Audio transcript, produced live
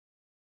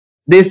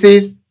This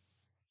is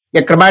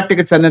a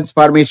grammatical sentence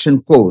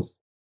formation course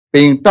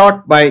being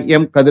taught by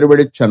M.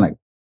 Kadirvadi Chennai.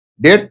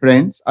 Dear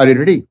friends, are you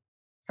ready?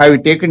 Have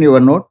you taken your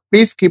note?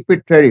 Please keep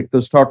it ready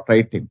to start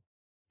writing.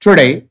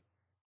 Today,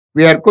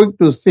 we are going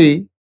to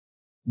see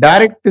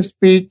direct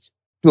speech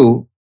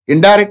to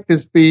indirect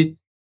speech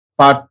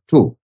part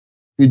 2.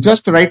 You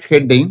just write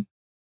heading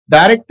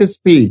direct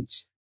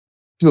speech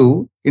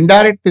to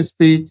indirect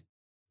speech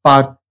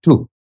part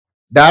 2.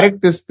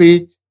 Direct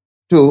speech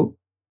to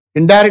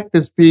indirect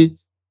speech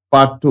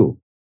part 2.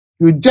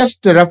 You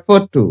just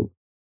refer to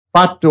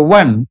part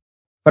 1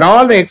 for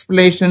all the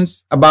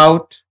explanations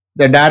about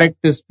the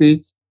direct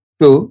speech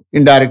to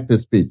indirect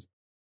speech.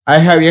 I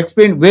have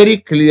explained very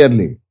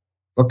clearly.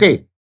 Okay.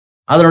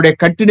 அதனுடைய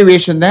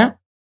continuation தான்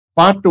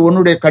part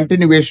ஒன்னுடைய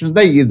continuation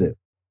தான் இது.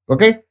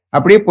 Okay,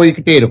 அப்படியே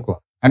போய்கிட்டே இருக்கும்.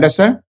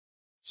 Understand?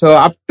 So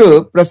up to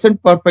present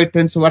perfect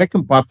tense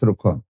வரைக்கும்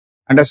பார்த்துருக்கோம்.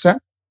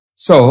 Understand?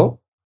 So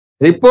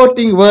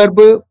reporting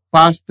verb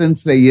past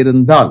டென்ஸ்ல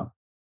இருந்தால்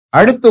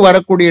அடுத்து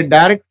வரக்கூடிய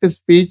டைரக்ட்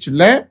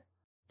ஸ்பீச்ல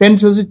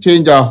டென்சஸ்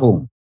சேஞ்ச் ஆகும்,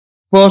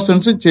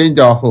 பர்சன்ஸும் சேஞ்ச்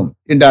ஆகும்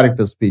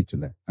இன்டைரக்ட்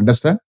ஸ்பீச்ல.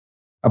 அண்டர்ஸ்டாண்ட்?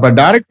 அப்ப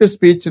டைரக்ட்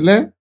ஸ்பீச்ல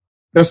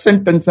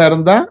ப்ரெசன்ட் டென்ஸா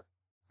இருந்தா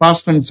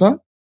பாஸ்ட் டென்ஸா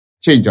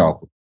சேஞ்ச்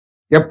ஆகும்.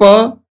 எப்போ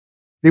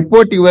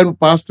ரிப்போர்ட்டிங் வேர்பு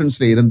பாஸ்ட்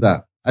டென்ஸ்ல இருந்தா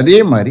அதே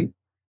மாதிரி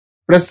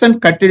present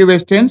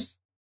continuous tense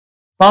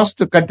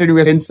past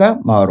continuous டென்ஸா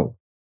மாறும்.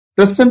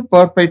 ப்ரெசன்ட்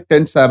பர்ஃபெக்ட்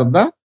டென்ஸா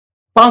இருந்தா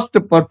பாஸ்ட்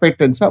பர்ஃபெக்ட்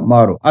டென்ஸா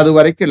மாறும். அது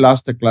வரைக்கும்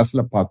லாஸ்ட்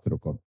கிளாஸ்ல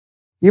பார்த்துருக்கோம்.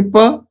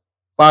 இப்போ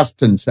பாஸ்ட்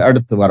டென்ஸ்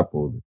அடுத்து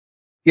வரப்போகுது.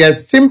 A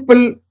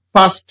simple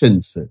past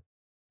tense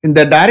in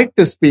the direct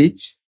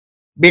speech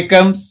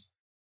becomes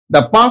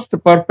the past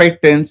perfect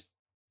tense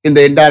in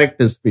the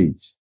indirect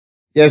speech.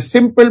 A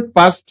simple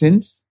past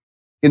tense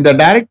in the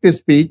direct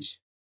speech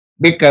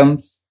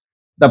becomes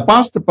the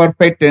past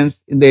perfect tense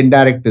in the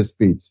indirect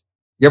speech.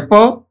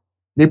 எப்போ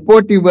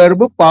reportive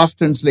verb past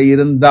டென்ஸ்ல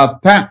இருந்தா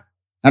தான்.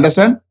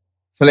 Understand?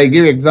 Shall I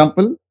give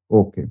example?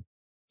 Okay.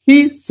 He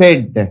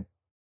said,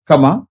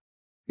 comma,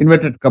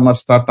 inverted comma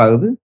start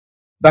ஆகுது.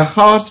 The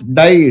horse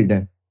died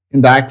in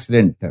the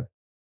accident.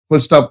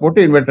 Full stop போட்டு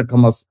inverted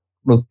commas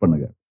close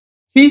பண்ணுங்க.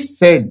 He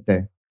said,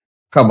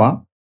 comma,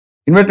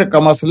 inverted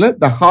commasல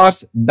the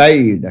horse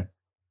died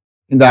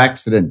in the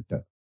accident.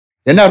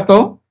 என்ன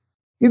அர்த்தம்?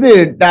 இது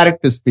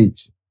direct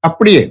speech.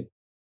 அப்படியே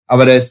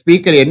அவர்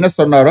speaker என்ன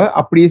சொன்னாரோ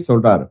அப்படியே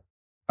சொல்றாரு.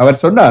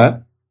 அவர் சொன்னார்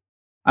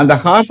அந்த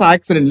ஹார்ஸ்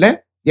ஆக்சிடென்ட்ல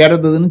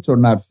இறந்ததுன்னு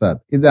சொன்னார் சார்.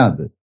 இதுதான்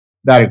அது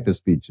டைரக்ட்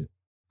ஸ்பீச்.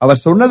 அவர்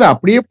சொன்னதை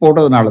அப்படியே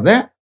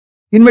போடுறதுனாலதான்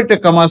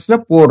இன்வெர்டட் கமாஸ்ல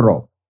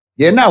போடுறோம்.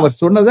 ஏன்னா அவர்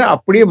சொன்னதை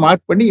அப்படியே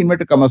மார்க் பண்ணி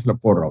இன்வெர்டட் கமாஸ்ல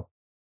போடுறோம்.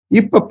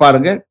 இப்ப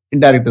பாருங்க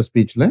இன்டைரக்ட்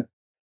ஸ்பீச்ல.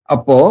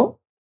 அப்போ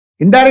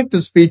இன்டைரக்ட்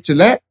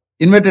ஸ்பீச்ல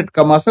இன்வெர்டட்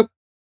கமாஸ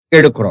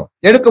எடுக்கிறோம்.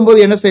 எடுக்கும்போது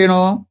என்ன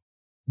செய்யணும்?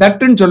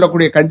 தட்டுன்னு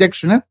சொல்லக்கூடிய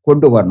கன்ஜெக்ஷனை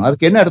கொண்டு வரணும்.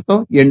 அதுக்கு என்ன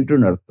அர்த்தம்?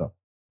 என்றுன்னு அர்த்தம்.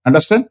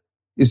 Understand?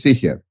 You see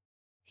here.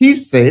 He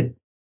said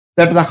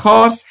that the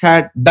horse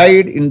had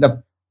died in the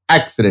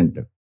accident.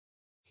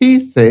 He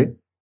said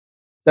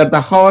that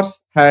the horse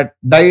had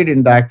died in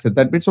the accident.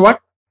 That means what?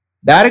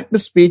 Direct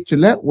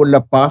ஸ்பீச்ல உள்ள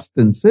பாஸ்ட்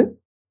டென்ஸ்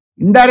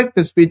இன்டைரக்ட்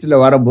ஸ்பீச்ல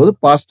வரும்போது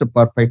past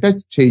பர்ஃபெக்டா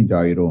change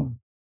ஆயிரும்.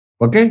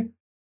 Okay,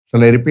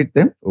 shall I repeat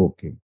them?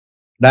 Okay.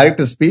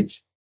 Direct speech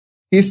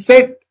he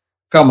said,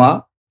 comma,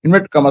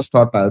 inverted comma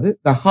start ஆகுது.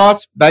 The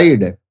horse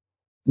died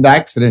in the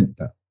accident.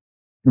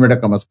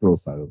 Inverted commas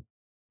close ஆகுது.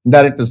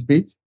 Indirect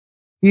speech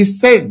he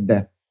said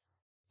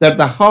that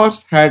the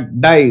horse had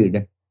died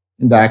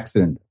in the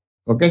accident.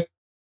 Okay.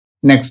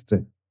 Next,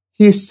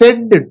 he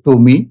said to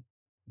me.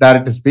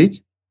 Direct speech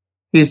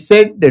he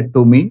said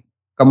to me,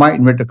 comma,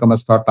 inverted comma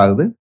start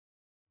ஆகுது.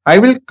 I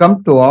will come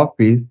to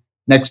office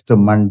next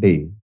Monday.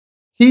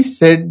 He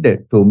said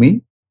to me,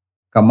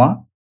 comma,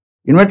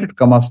 inverted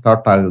comma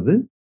start ஆகுது.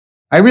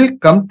 I will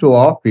come to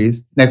office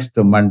next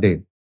Monday.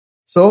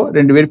 So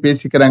ரெண்டு பேரும்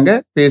பேசிக்கிறாங்க.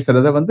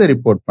 பேசுறத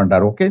report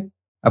பண்றாரு. Okay,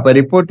 அப்ப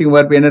reporting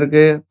verb என்ன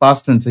இருக்கு?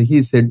 Past tense. he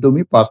said to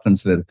me past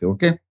டென்ஸ்ல இருக்கு.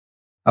 ஓகே,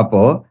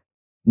 அப்போ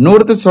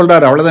இன்னொருத்தர்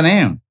சொல்றாரு, அவ்வளவுதானே.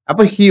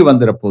 அப்ப he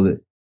வந்துட போகுது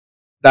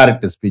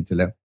டைரக்ட்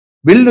ஸ்பீச்ல.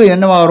 வில்லு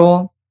என்ன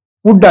வரும்?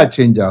 வுட்டா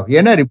சேஞ்ச் ஆகும்.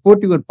 ஏன்னா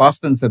ரிப்போர்ட்டிங் ஒரு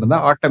பாஸ்ட் டென்ஸ் இருந்தா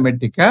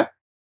ஆட்டோமேட்டிக்கா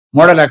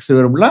மாடல் ஆக்சிவ்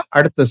வெர்ப்ல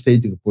அடுத்த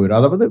ஸ்டேஜுக்கு போயிடும்.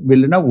 அதாவது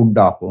வில்லுனா வுட்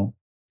ஆகும்,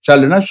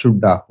 ஷல்லுனா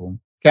ஷுட் ஆகும்,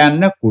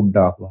 கேன்னா குட்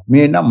ஆகும்,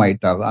 மேனா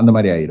மைட் ஆகும். அந்த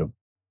மாதிரி ஆயிரும்.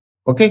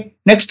 ஓகே,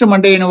 நெக்ஸ்ட்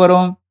மண்டே என்ன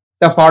வரும்?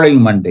 The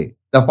following Monday.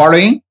 The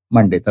following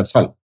Monday. That's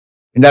all.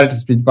 Indirect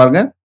speech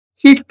பாருங்க.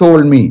 he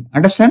told me.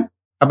 அண்டர்ஸ்டாண்ட்?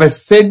 அப்ப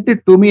said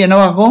to me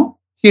என்னவாகும்?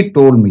 he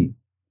told me.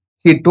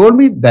 he told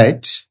me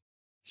that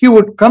he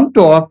would come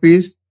to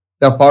office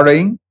the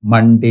following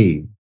Monday.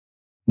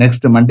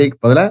 Next Monday க்கு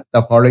பதிலா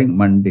the following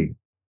Monday.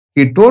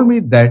 He told me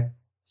that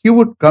he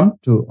would come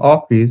to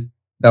office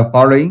the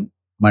following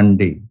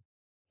Monday.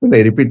 Will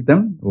I repeat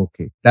them?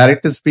 Okay.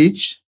 Direct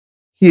speech.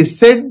 He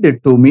said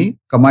to me,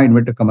 comma,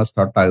 inverted comma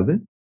start ஆகுது.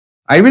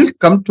 I will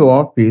come to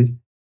office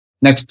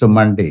next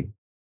Monday.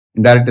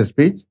 Indirect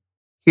speech.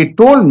 He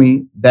told me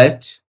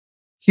that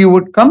he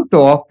would come to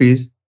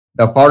office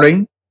the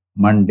following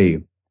Monday.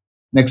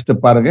 Next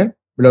paragraph.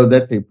 Below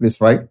that, please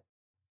write.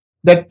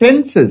 The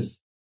tenses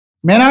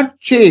may not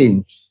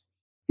change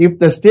if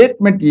the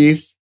statement is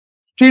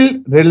still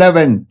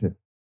relevant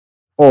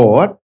or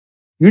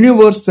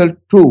universal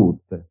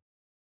truth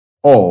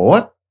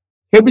or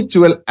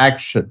habitual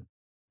action.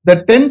 The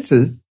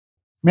tenses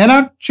may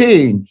not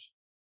change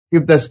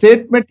if the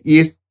statement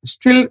is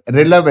still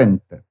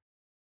relevant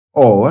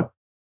or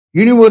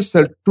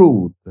universal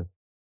truth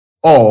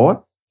or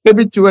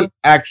habitual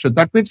action.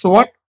 That means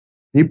what?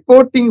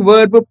 Reporting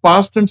verb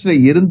past tense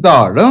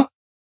இருந்தாலும்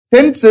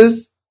tenses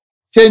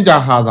change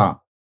ஆகாதான்.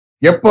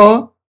 எப்போ?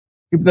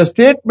 If the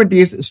statement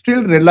is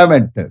still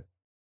relevant.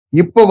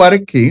 இப்போ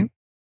வரைக்கும்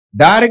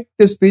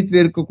direct ஸ்பீச்ல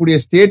இருக்கக்கூடிய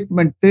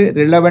statement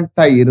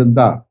ரிலவெண்டா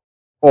இருந்தா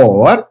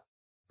or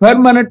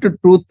permanent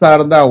ட்ரூத்தா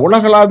இருந்தா,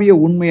 உலகளாவிய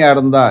உண்மையா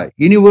இருந்தா,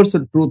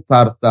 யூனிவர்சல் ட்ரூத்தா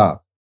இருந்தா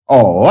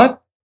or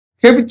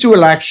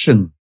habitual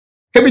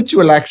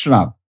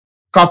ஆக்ஷனா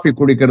காஃபி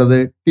குடிக்கிறது,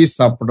 டீ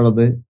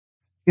சாப்பிடுறது,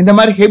 இந்த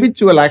மாதிரி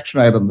ஹெபிச்சுவல்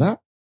ஆக்ஷனா இருந்தா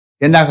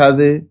என்ன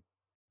ஆகாது?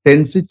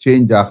 டென்ஸ்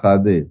சேஞ்ச்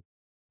ஆகாது.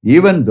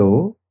 Even though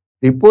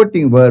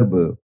reporting verb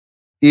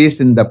is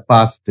in the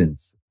past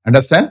tense.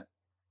 Understand?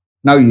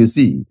 Now you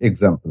see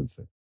examples.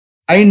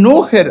 I know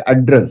her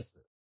address.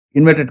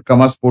 Inverted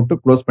commas போட்டு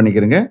க்ளோஸ்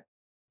பண்ணிக்கிறீங்க.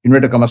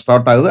 Inverted commas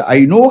ஸ்டார்ட் ஆகுது. I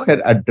know her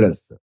address.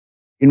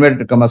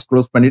 Inverted commas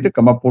close பண்ணிட்டு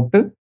comma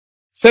போட்டு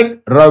said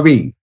Ravi.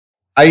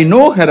 I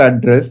know her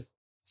address.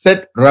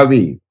 said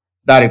Ravi.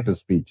 Direct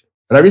speech.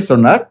 Ravi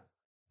சொன்னார்,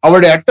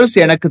 அவருடைய address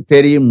எனக்கு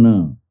தெரியும்னு.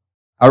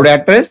 அவருடைய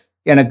அட்ரஸ்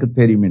எனக்கு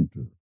தெரியும்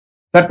என்று.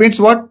 That means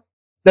what?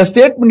 The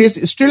statement is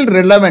still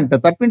relevant.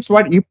 That means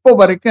what? இப்போ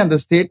வரைக்கும் அந்த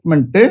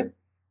ஸ்டேட்மெண்ட்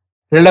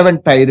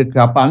ரிலவெண்டா இருக்கு.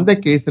 அப்ப அந்த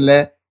கேஸ்ல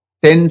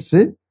டென்ஸ்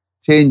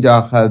சேஞ்ச்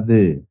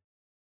ஆகாது.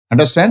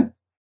 அண்டர்ஸ்டாண்ட்?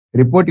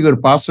 ரிப்போர்ட்டிங் ஒரு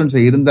பாஸ்ட் டென்ஸ்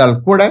இருந்தால்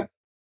கூட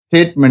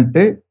ஸ்டேட்மெண்ட்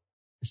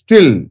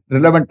ஸ்டில்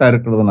ரிலவெண்டா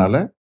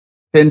இருக்கிறதுனால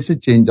டென்ஸ்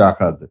சேஞ்ச்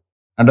ஆகாது.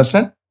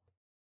 Understand?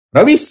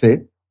 Ravi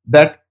said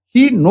that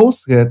he knows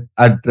her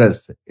address.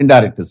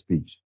 Indirect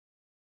speech.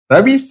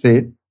 Ravi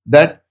said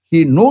that he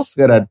knows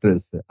her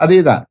address.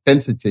 அதேதான்,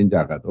 டென்ஸ் சேஞ்ச்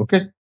ஆகாது. Okay,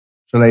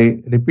 shall I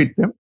repeat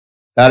them?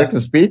 Direct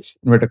speech,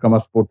 inverted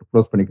commas போட்டு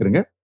close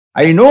பண்ணிக்கிறீங்க.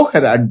 I know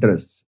her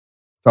address.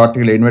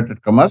 Starting inverted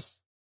commas,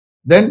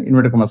 then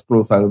inverted commas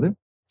close ஆகுது.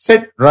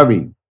 Said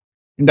Ravi.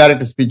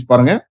 Indirect speech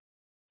பாருங்க.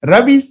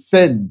 Ravi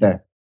said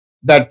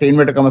that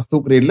inverted commas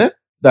தூக்குறீல்ல,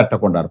 that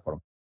கொண்டாட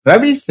போறோம்.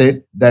 Ravi said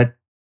that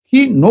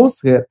he knows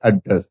her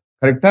address.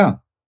 கரெக்டா?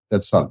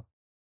 That's all.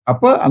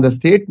 அப்போ அந்த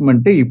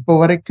statement இப்போ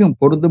வரைக்கும்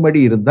பொருந்தும்படி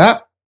இருந்தா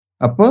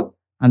அப்போ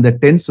அந்த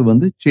டென்ஸ்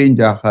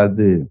சேஞ்ச்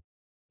ஆகாது.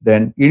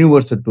 தென்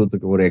யூனிவர்சல்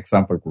ட்ரூத்துக்கு ஒரு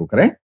எக்ஸாம்பிள்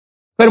கொடுக்குறேன்.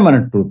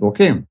 Permanent truth.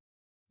 Okay,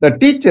 the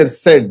teacher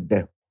said,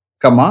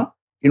 comma,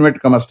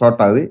 inverted commas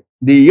start ஆகுது.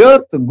 the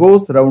earth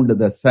goes round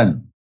the sun.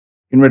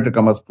 inverted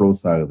commas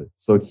close ஆகுது.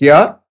 so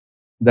here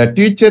the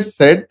teacher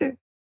said,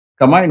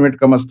 comma, inverted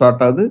commas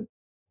start ஆகுது.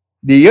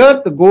 the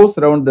earth goes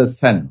round the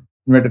sun.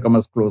 inverted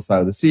commas close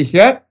ஆகுது. see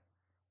here,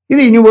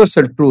 இது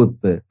universal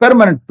truth,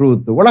 permanent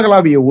truth,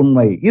 உலகளாவிய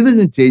உண்மை.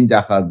 இதுவும் change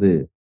ஆகாது.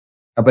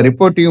 அப்ப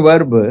reporting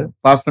verb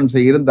past tense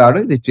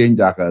இருந்தாலும் இது சேஞ்ச்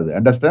ஆகாது.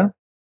 அண்டர்ஸ்டாண்ட்?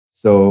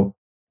 சோ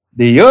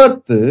தி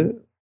எர்த்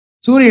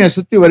சூரியனை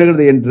சுத்தி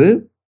வருகிறது என்று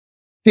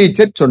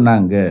டீச்சர்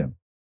சொன்னாங்க.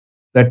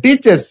 The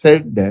teacher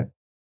set,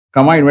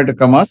 comma, inverted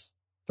Khamas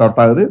start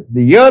ஆகுது.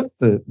 The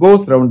earth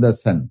goes round the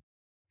Sun.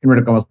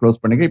 Inverted Khamas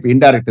close பண்ணிக்க. இப்ப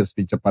இன்டைரக்ட்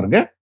ஸ்பீச்சை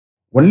பாருங்க.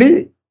 ஒன்லி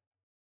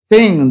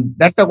திங்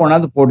தட்டை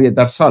கொண்டாந்து போடிய,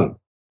 that's all.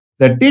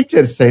 The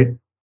teacher said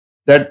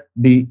that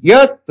the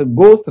earth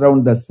goes round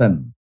the sun.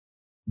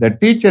 The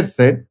teacher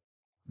said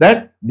that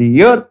the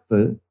earth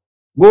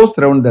goes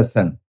round the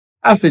sun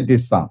as it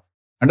is sung.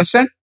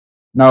 Understand?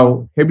 Now,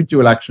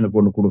 habitual action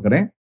கொண்டு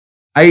கொடுக்கிறேன்.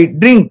 I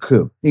drink.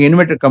 நீங்க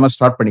inverted comma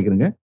start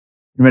பண்ணிக்கிறீங்க.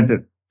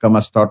 Inverted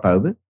comma start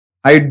ஆகுது.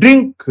 I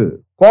drink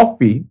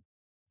coffee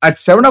at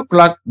 7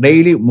 o'clock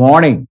daily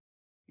morning.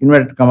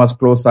 Inverted commas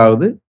close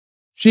ஆகுது.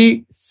 She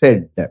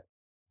said,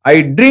 I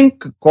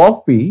drink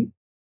coffee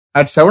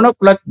at 7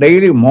 o'clock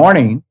daily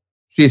morning,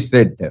 she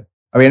said.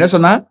 அவ என்ன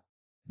சொன்னா?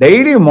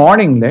 Daily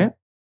மார்னிங்ல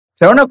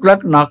 7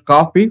 o'clock நான்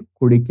coffee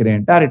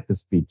குடிக்கிறேன். Direct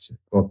speech.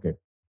 ஓகே,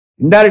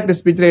 இன்டைரக்ட்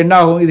ஸ்பீச்ல என்ன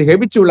ஆகும்? இது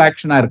ஹெபிச்சுவல்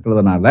ஆக்ஷனா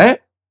இருக்கிறதுனால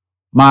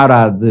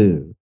மாறாது,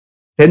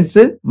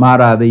 டென்ஸ்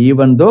மாறாது.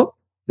 Even though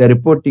the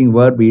reporting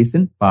verb is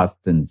in past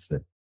tense.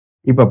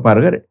 இப்ப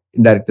பாருங்க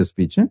indirect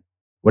speech.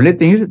 Only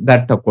thing is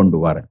that கொண்டு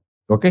வரேன்.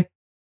 Okay,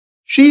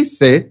 she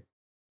said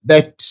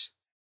that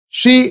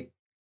she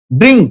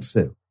drinks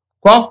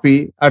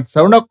coffee at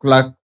 7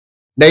 o'clock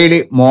daily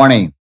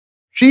morning.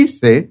 She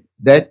said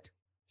that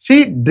she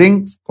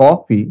drinks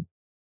coffee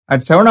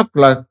at 7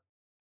 o'clock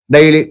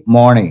daily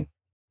morning.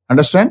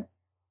 Understand?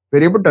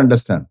 Very able to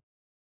understand.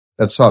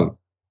 That's all.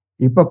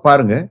 இப்ப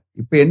பாருங்க,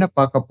 இப்ப என்ன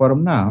பார்க்க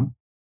போறோம்னா,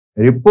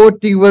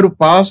 reporting verb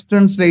past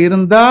tenseல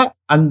இருந்தா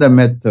அந்த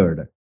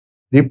method,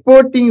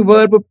 reporting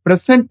verb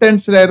present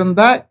tenseல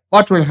இருந்தா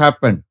what will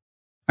happen?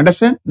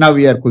 Understand? Now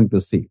we are going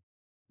to see.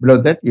 Below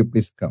that, you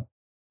please come.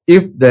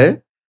 If the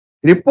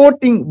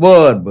reporting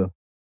verb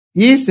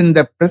is in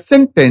the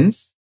present tense,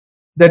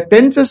 the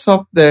tenses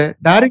of the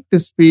direct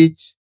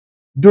speech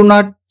do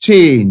not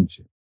change.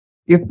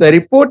 If the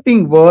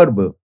reporting verb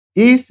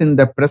is in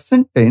the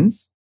present tense,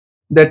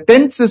 the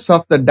tenses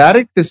of the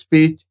direct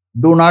speech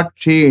do not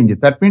change.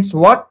 That means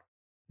what?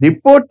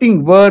 Reporting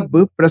verb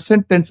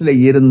present tenseல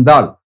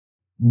இருந்தால்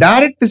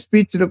direct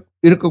speech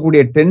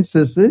இருக்கக்கூடிய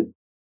tenses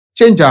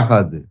change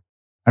ஆகாது.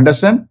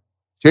 Understand?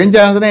 Change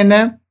ஆகுதுன்னா என்ன?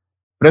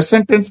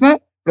 Present tenseனா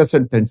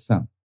present tense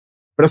தான்.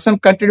 Present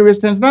continuous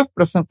tenseனா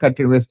present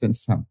continuous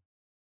tense தான்.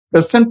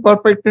 Present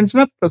perfect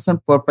tenseனா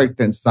present perfect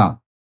tense தான்.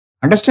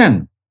 Understand?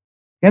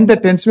 எந்த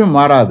டென்ஸுமே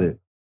மாறாது.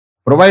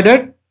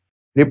 Provided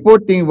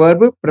reporting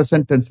verb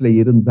present tenseல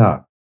இருந்தா.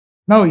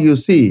 Now you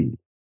see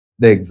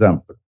the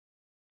example.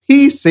 He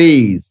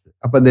says.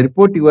 அப்ப the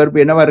reporting verb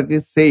என்னவா இருக்கு?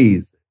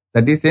 Says.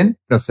 That is in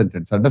present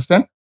tense.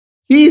 Understand?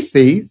 He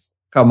says,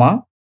 comma,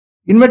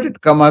 inverted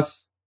commas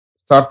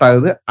start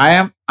ஆகுது. I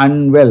am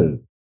unwell.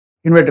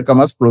 Inverted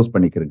commas close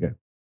பண்ணிக்கிறங்க.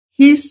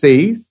 He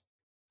says,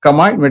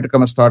 comma, inverted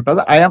commas start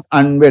ஆகுது. I am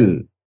unwell.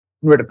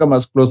 Inverted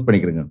commas close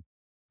பண்ணிக்கிறங்க.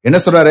 என்ன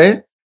சொல்றாரு?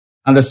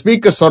 அந்த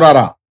speaker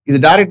சொல்றாரா, இது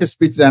direct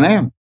speech தானே?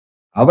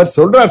 அவர்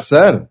சொல்றார்,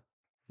 sir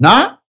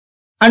நான்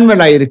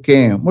அன்வெல்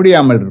ஆயிருக்கேன்,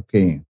 முடியாமல்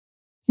இருக்கேன்.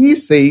 He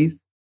says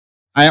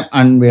I am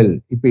unwell.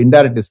 இப்போ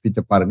இன்டைரக்ட்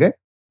ஸ்பீச்சை பாருங்க.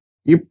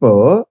 இப்போ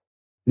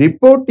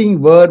ரிப்போர்ட்டிங்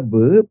வேர்ப்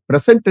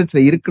பிரசன்ட் டென்ஸ்ல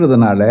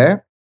இருக்கிறதுனால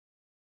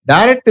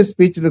டைரக்ட்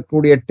ஸ்பீச்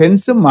இருக்கக்கூடிய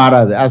டென்ஸும்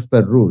மாறாது as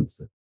per ரூல்ஸ்.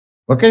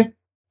 ஓகே,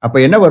 அப்ப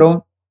என்ன வரும்?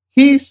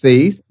 He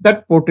says that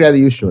போட்டு அது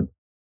யூஷுவல்.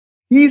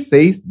 He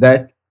says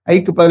that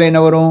ஐக்கு பதிலா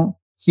என்ன வரும்?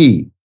 He.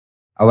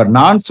 அவர்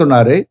நான்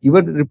சொன்னாரு,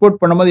 இவர் ரிப்போர்ட்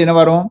பண்ணும்போது என்ன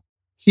வரும்?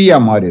 ஹீயா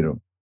மாறிடும்.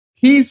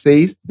 He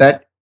says that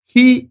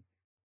he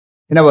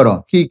என்ன வரும்?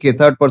 ஹீக்கு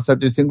third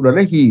person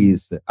சிங்குலர்ல he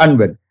is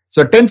unwell.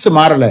 So tense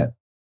மாறல.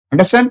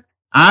 அண்டர்ஸ்டாண்ட்?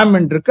 am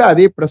இருக்கு,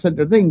 அதே பிரசன்ட்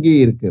டென்ஸ் இங்கே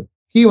இருக்கு.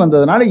 he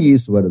வந்ததுனால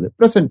is வருது.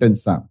 பிரசன்ட்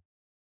டென்ஸ் தான்.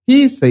 He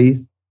says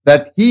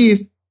that he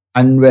is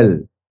unwell.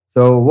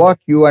 So what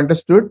you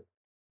understood?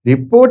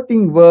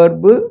 Reporting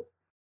verb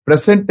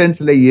present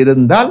டென்ஸ்ல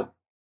இருந்தால்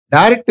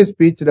டைரக்ட்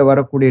ஸ்பீச்ல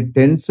வரக்கூடிய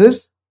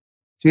டென்சஸ்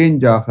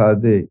சேஞ்ச்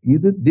ஆகாது.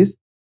 இது this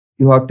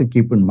you have to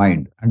keep in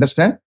mind.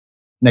 Understand?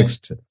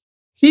 Next.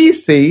 He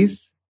says,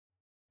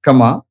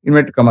 comma,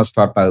 inverted comma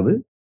start ஆகுது.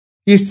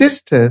 His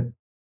sister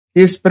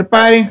is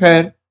preparing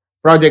her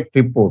project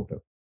report.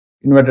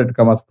 Inverted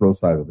commas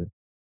close ஆகுது.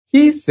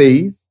 He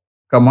says,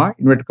 comma,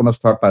 inverted comma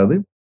start ஆகுது.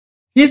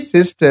 His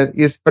sister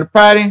is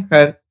preparing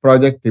her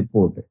project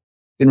report.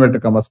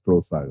 Inverted commas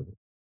close ஆகுது.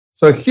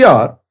 So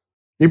here,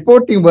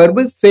 reporting verb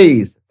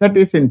says, that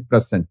is in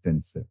present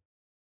tense.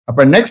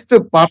 அப்ப next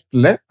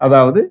பார்ட்ல,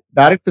 அதாவது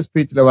direct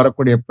ஸ்பீச்ல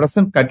வரக்கூடிய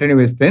present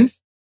continuous tense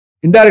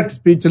indirect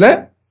ஸ்பீச்ல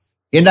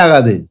என்ன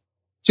ஆகாது?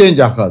 Change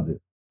ஆகாது.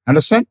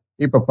 Understand?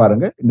 இப்ப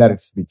பாருங்க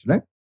இன்டைரக்ட் ஸ்பீச்ல.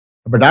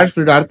 அப்ப டைரக்ட்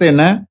ஸ்பீச் அர்த்தம்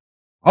என்ன?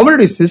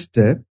 அவளுடைய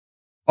சிஸ்டர்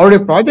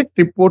அவருடைய ப்ராஜெக்ட்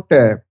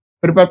ரிப்போர்ட்டை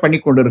ப்ரிப்பேர் பண்ணி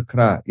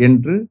கொண்டிருக்கிறா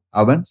என்று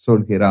அவன்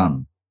சொல்கிறான்.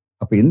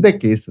 அப்ப இந்த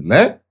கேஸ்ல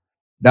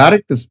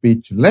டைரக்ட்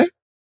ஸ்பீச்ல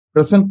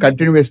பிரசன்ட்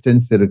கண்டினியூஸ்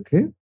டென்ஸ் இருக்கு.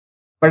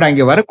 பட்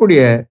அங்க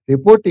வரக்கூடிய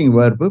ரிப்போர்ட்டிங்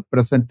வெர்பு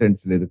பிரசன்ட்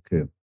டென்ஸ்ல இருக்கு.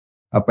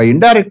 அப்ப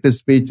இன்டைரக்ட்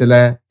ஸ்பீச்ல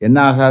என்ன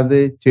ஆகாது?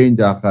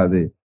 சேஞ்ச் ஆகாது.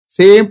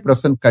 சேம்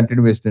பிரசன்ட்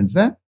கண்டினியூஸ் டென்ஸ்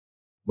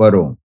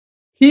வரும்.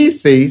 He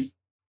says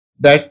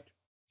that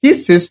his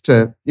sister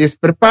is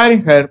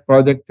preparing her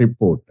project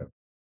report.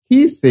 He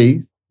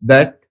says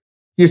that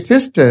his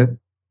sister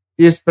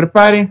is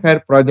preparing her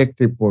project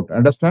report.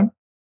 Understand?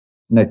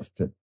 Next.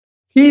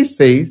 He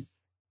says,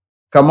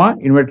 comma,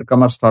 inverted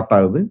comma start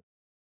ஆகுது.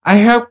 I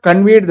have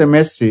conveyed the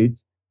message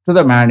to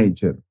the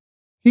manager.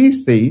 He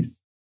says,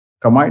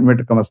 comma,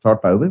 inverted comma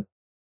start ஆகுது.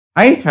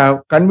 I have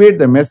conveyed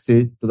the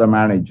message to the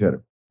manager.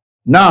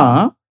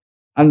 நான்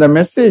அந்த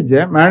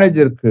மெசேஜை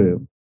மேனேஜருக்கு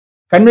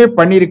convey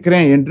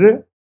பண்ணியிருக்கிறேன் என்று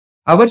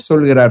அவர்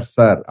சொல்கிறார்,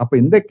 sir. அப்ப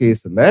இந்த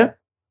கேஸ்ல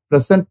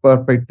பிரசன்ட்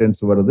பர்ஃபெக்ட்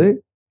டென்ஸ் வருது.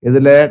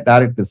 இதுல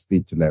டைரக்ட்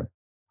ஸ்பீச்ல.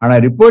 ஆனா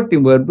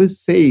ரிப்போர்ட்டிங் வெர்பு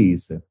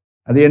சேஸ்,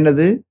 அது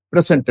என்னது?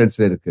 பிரசன்ட்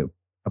டென்ஸ்ல இருக்கு.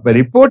 அப்ப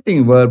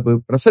ரிப்போர்ட்டிங் வெர்பு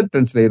பிரசன்ட்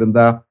டென்ஸ்ல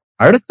இருந்தா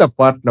அடுத்த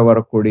பார்ட்ல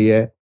வரக்கூடிய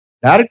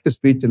டைரக்ட்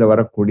ஸ்பீச்ல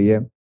வரக்கூடிய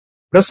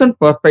பிரசன்ட்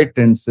பர்ஃபெக்ட்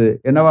டென்ஸ்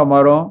என்னவா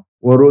மாறும்?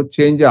 ஒரு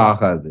சேஞ்ச்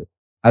ஆகாது.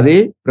 அதே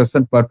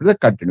பிரசன்ட் பர்ஃபெக்ட்ல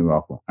கண்டினியூ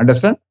ஆகும்.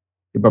 அண்டர்ஸ்டாண்ட்?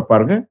 இப்ப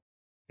பாருங்க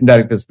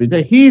indirect speech.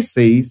 He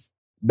says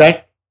that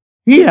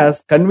he has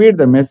conveyed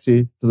the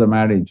message to the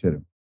manager.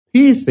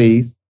 He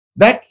says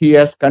that he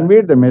has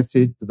conveyed the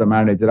message to the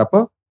manager. அப்போ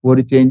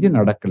ஒரு சேஞ்ச்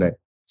நடக்கல.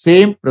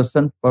 சேம்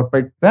பிரசன்ட்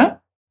பர்ஃபெக்ட் தான்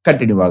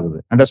continue ஆகுது.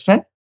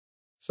 Understand?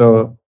 So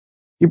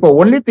இப்போ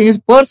only thing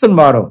is person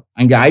மாறும்.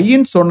 அங்க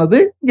ஐன்னு சொன்னது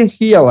இங்க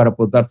ஹீயா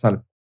வரப்போகுது. That's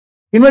all.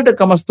 இன்வெர்டட்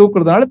கமாஸ்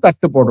தூக்குறதுனால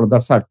தட்டு போடுறோம்.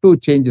 That's all. 2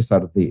 changes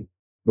R there.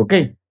 Okay.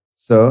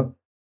 So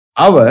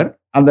அவர்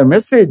அந்த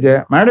மெசேஜை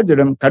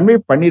மேனேஜரிடம் கன்வே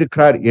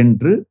பண்ணியிருக்கிறார்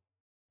என்று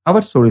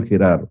அவர்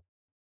சொல்கிறார்.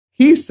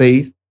 He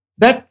says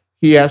that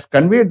he has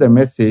conveyed the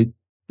message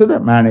to the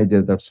manager.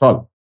 That's all.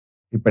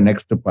 இப்ப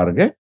நெக்ஸ்ட்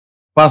பாருங்க.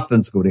 பாஸ்ட்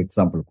டென்ஸ்க்கு ஒரு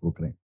எக்ஸாம்பிள்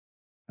கொடுக்குறேன்.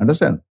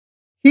 Understand?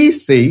 He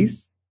says,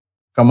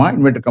 comma,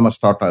 inverted comma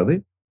start ஆகுது.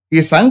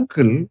 His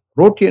uncle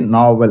wrote a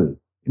novel.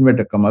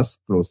 Inverted commas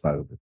close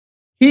ஆகுது.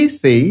 He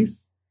says,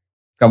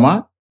 comma,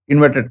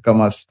 inverted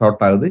comma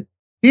start ஆகுது.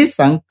 His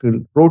uncle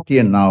wrote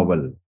a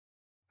novel.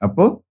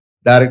 அப்போ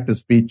direct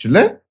ஸ்பீச்ல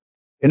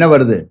என்ன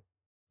வருது?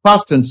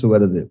 பாஸ்ட் டென்ஸ்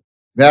வருது.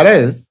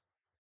 Whereas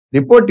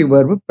ரிப்போர்ட்டிவ்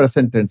verb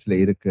present tenseல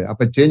இருக்கு.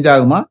 அப்ப சேஞ்ச்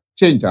ஆகுமா?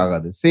 சேஞ்ச்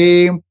ஆகாது.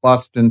 சேம்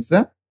past tense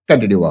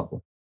கண்டினியூ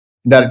ஆகும்.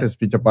 இன்டைரக்ட்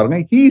ஸ்பீச்சை பாருங்க.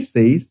 he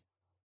says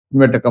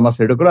இன்வெர்டட்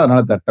கமாஸ் எடுக்கிறோம்,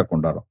 அதனால தட்டை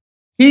கொண்டாடும்.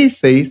 he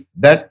says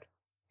that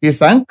his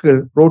uncle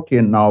wrote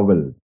a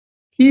novel.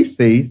 he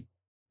says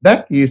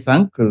that his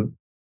uncle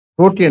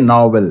wrote a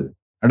novel.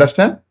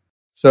 Understand?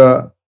 So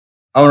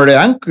அவனுடைய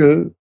அங்கிள்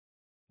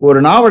ஒரு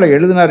நாவலை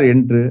எழுதினார்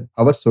என்று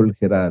அவர்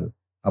சொல்கிறார்.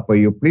 அப்போ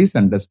you please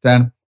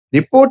understand,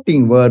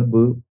 reporting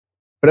verb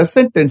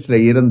present டென்ஸ்ல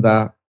இருந்தா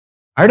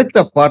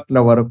அடுத்த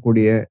பார்ட்ல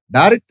வரக்கூடிய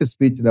டைரக்ட்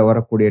ஸ்பீச்ல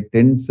வரக்கூடிய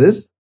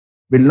டென்சஸ்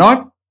will not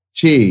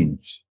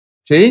change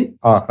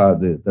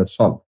ஆகாது. That's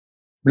all.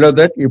 Below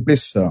that you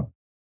please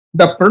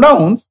the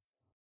pronouns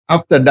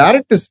of the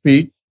direct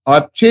speech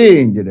are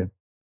changed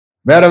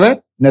wherever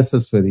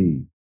necessary.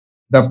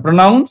 The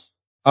pronouns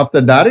of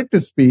the direct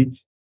speech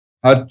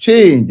are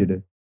changed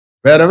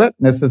wherever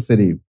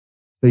necessary.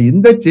 So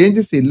இந்த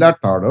changes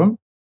இல்லாட்டாலும்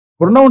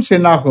pronounce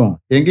என்ன ஆகும்?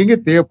 எங்கெங்க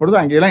தேவைப்படுதோ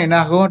அங்கெல்லாம் என்ன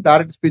ஆகும்?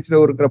 டைரக்ட்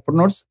ஸ்பீச்ல இருக்கிற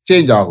ப்ரொனவுன்ஸ்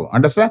சேஞ்ச் ஆகும்.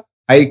 அண்டர்ஸ்டாண்ட்?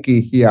 ஐக்கு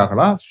ஹி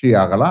ஆகலாம், ஷி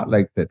ஆகலாம்,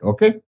 லைக் தட்.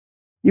 ஓகே,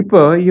 இப்போ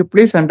யூ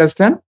ப்ளீஸ்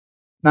அண்டர்ஸ்டாண்ட்,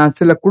 நான்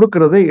சில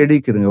கொடுக்கறதை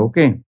எடுக்கிறேங்க.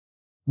 Okay,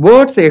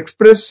 words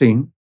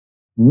expressing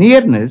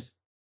nearness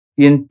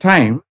in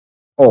time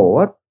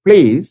R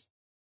place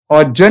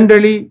R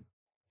generally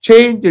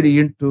changed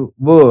into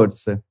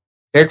words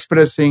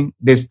expressing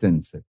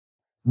distance.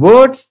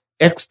 Words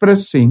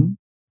expressing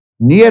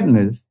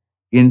nearness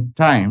in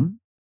time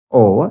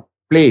or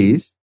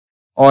place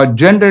are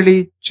generally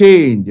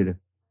changed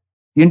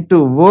into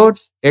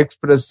words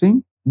expressing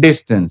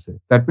distance.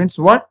 That means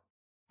what?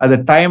 அது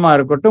டைமா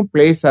இருக்கட்டும்,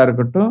 பிளேஸா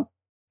இருக்கட்டும்,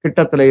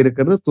 கிட்டத்துல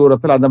இருக்கிறது,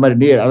 தூரத்துல, அந்த மாதிரி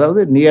near,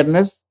 அதாவது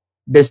nearness,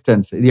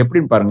 distance. இது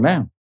எப்படின்னு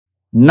பாருங்களேன்.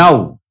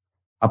 நவ்,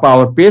 அப்ப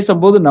அவர்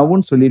பேசும்போது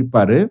நவ்னு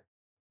சொல்லியிருப்பாரு.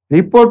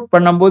 ரிப்போர்ட்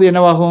பண்ணும்போது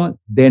என்னவாகும்?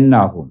 தென்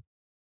ஆகும்.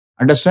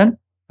 அண்டர்ஸ்டாண்ட்?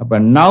 அப்ப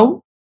நவ்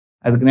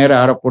அதுக்கு நேரம்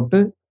ஆரோ போட்டு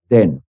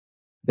தென்,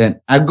 தென்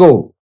அகோ,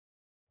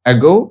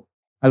 அகோ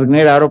அதுக்கு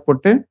நேரம் ஆரோ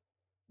போட்டு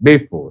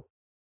பிஃபோர்.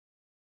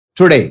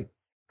 டுடே,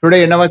 டுடே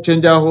என்னவா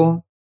சேஞ்ச் ஆகும்?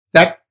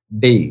 That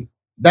day,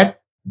 that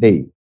day.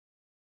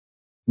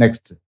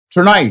 Next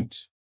tonight,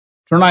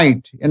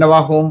 tonight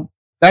என்னவாகும்?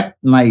 That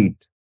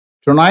night,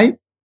 tonight,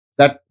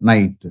 that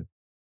night.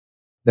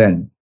 Then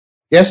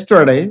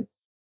yesterday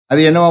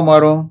அது என்னவா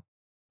மாறும்?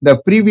 the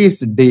previous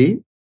day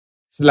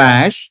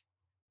slash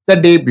the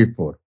day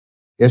before.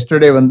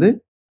 Yesterday வந்து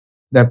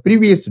the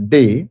previous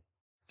day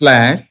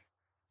slash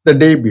the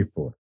day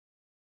before.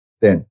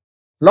 Then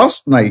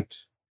last night,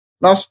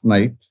 last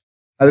night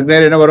அதுக்கு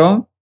நேரம் என்ன வரும்?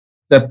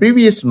 the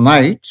previous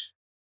night,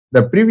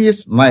 the previous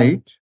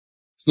night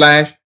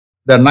slash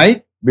the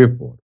night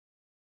before.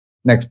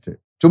 Next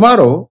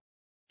tomorrow,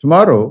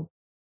 tomorrow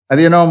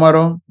அது என்ன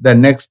மாறும்? the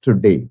next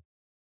day.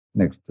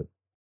 Next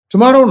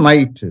tomorrow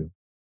night,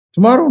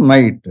 tomorrow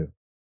night,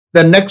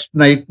 the next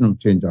night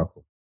change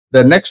ஆகும்.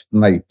 the next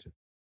night.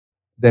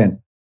 Then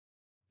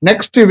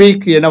next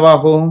week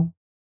என்னவாகும்?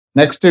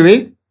 next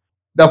week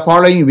the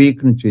following week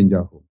change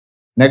ஆகும்.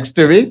 next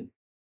week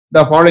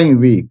the following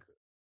week.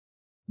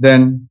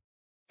 Then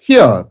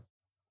here,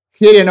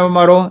 here என்னவா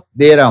மாறும்?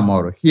 there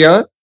மாறும். here,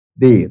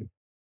 there.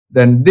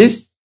 Then this,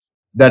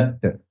 that,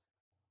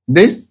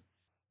 this,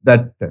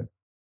 that,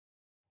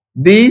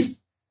 these,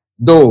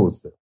 those,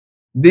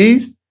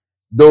 these,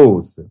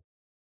 those.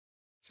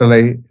 Shall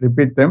I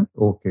repeat them?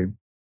 Okay.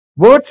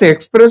 Words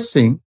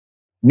expressing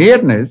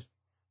nearness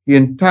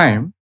in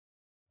time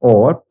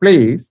or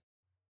place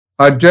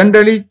are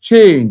generally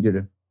changed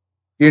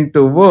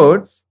into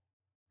words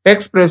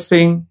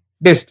expressing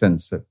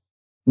distance.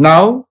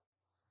 Now,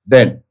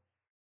 then,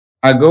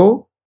 ago,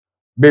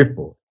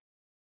 before.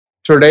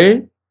 Today,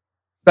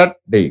 that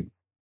day.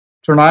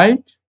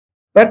 Tonight,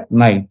 that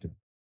night.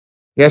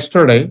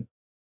 Yesterday,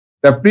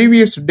 the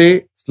previous day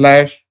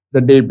slash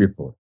the day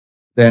before.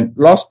 Then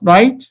last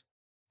night,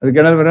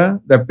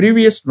 the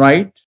previous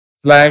night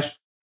slash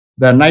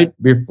the night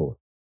before.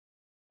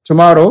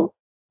 Tomorrow,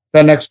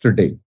 the next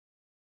day.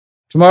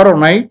 Tomorrow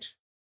night,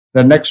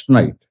 the next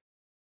night.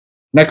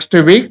 Next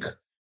week,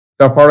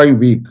 the following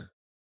week.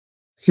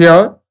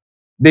 Here,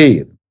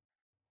 there.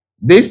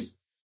 This,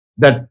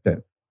 that.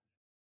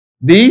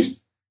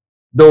 These,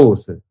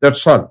 those.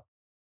 That's all.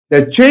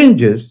 The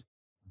changes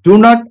do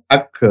not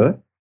occur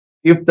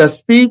if the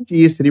speech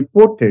is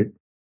reported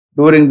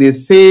during the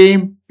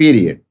same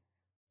period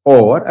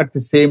or at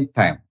the same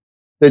time.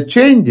 The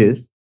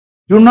changes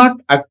do not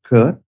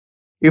occur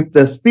if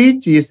the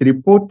speech is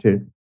reported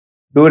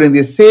during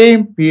the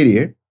same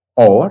period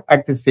or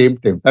at the same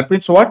time. That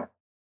means what?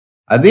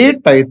 அதே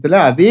டயத்துல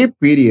அதே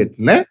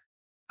பீரியட்ல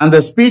அந்த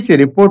ஸ்பீச்சை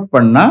report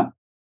பண்ணா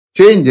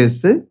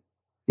changes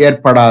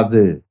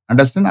ஏற்படாது.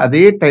 Understand?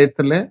 அதே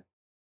டயத்துல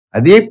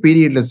அதே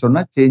பீரியட்ல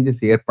சொன்னா சேஞ்சஸ்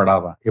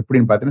ஏற்படாதான்.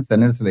 எப்படின்னு பார்த்தீங்கன்னா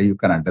சென்டென்ஸ்ல you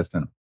can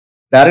understand.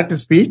 Direct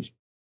speech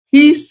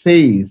he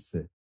says,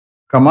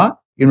 comma,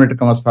 inverted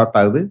comma start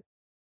ஆகுது.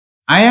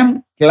 I am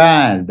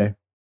glad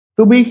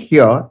to be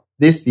here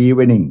this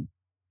evening.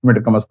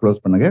 Inverted commas close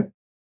பண்ணுங்க.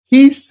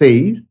 He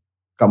says,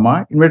 comma,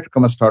 inverted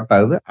comma start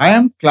ஆகுது. I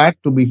am glad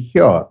to be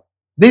here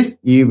this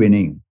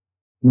evening.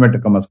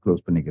 Inverted Khamas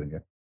close பண்ணிக்கிறீங்க.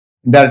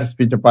 Indirect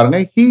ஸ்பீச்சை பாருங்க.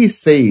 He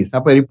says,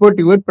 அப்ப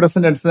reportive word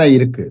present tense தான்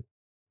இருக்கு.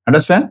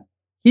 Understand?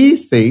 He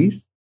says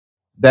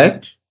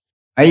that,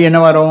 ஐ என்ன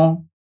வரும்?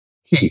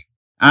 ஹீ.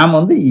 ஆம்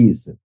வந்து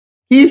is.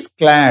 He is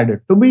glad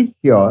to be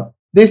here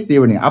this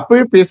evening.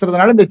 அப்பவே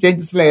பேசுறதுனால இந்த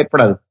சேஞ்சஸ் எல்லாம்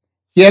ஏற்படாது.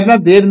 ஹியர்னா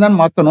தேர் தான்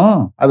மாத்தணும்,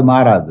 அது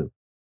மாறாது.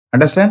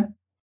 Understand?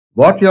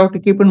 What you have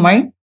to keep in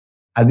mind,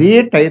 அதே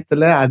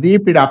டயத்துல அதே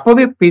பீரியட்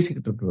அப்பவே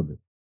பேசிக்கிட்டு இருக்கிறது,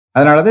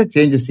 அதனாலதான்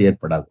சேஞ்சஸ்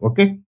ஏற்படாது.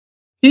 Okay.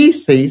 He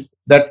says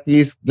that he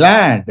is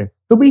glad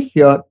to be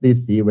here this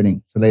evening.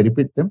 Shall I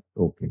repeat them?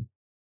 Okay.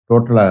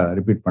 Total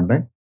repeat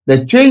பண்றேன். The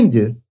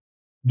changes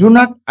do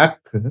not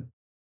occur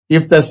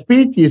if the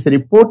speech is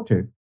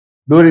reported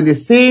during the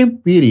same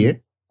period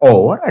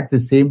or at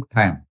the same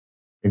time.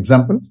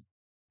 Examples: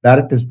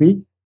 direct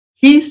speech.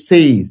 He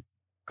says,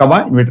 comma,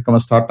 inverted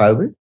comma start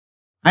ஆகுது.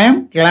 I am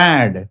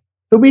glad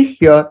to be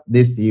here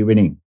this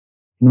evening.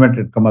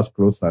 Inverted commas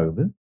close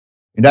ஆகுது.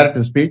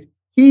 Indirect speech.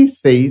 He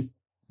says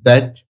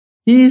that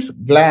he is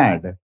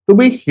glad to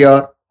be here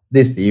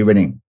this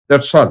evening.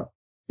 That's all.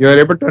 You are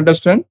able to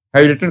understand?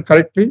 Have you written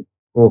correctly?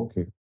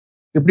 Okay.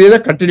 இப்படியே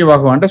தான் continue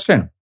ஆகும்.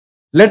 Understand?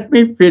 Let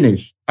me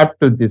finish up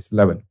to this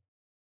level.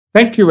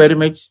 Thank you very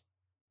much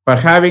for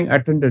having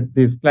attended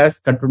this class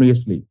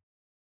continuously.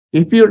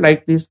 If you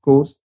like this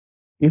course,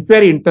 if you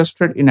are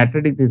interested in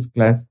attending this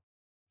class,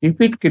 if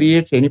it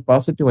creates any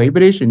positive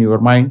vibration in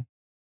your mind,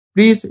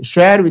 please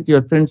share with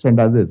your friends and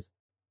others.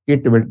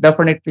 It will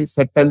definitely,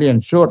 certainly,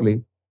 and surely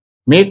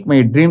make my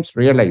dreams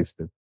realized.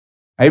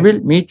 I will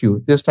meet you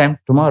this time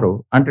tomorrow.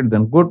 Until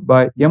then,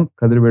 goodbye. M.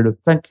 Kadirvedu.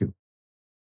 Thank you.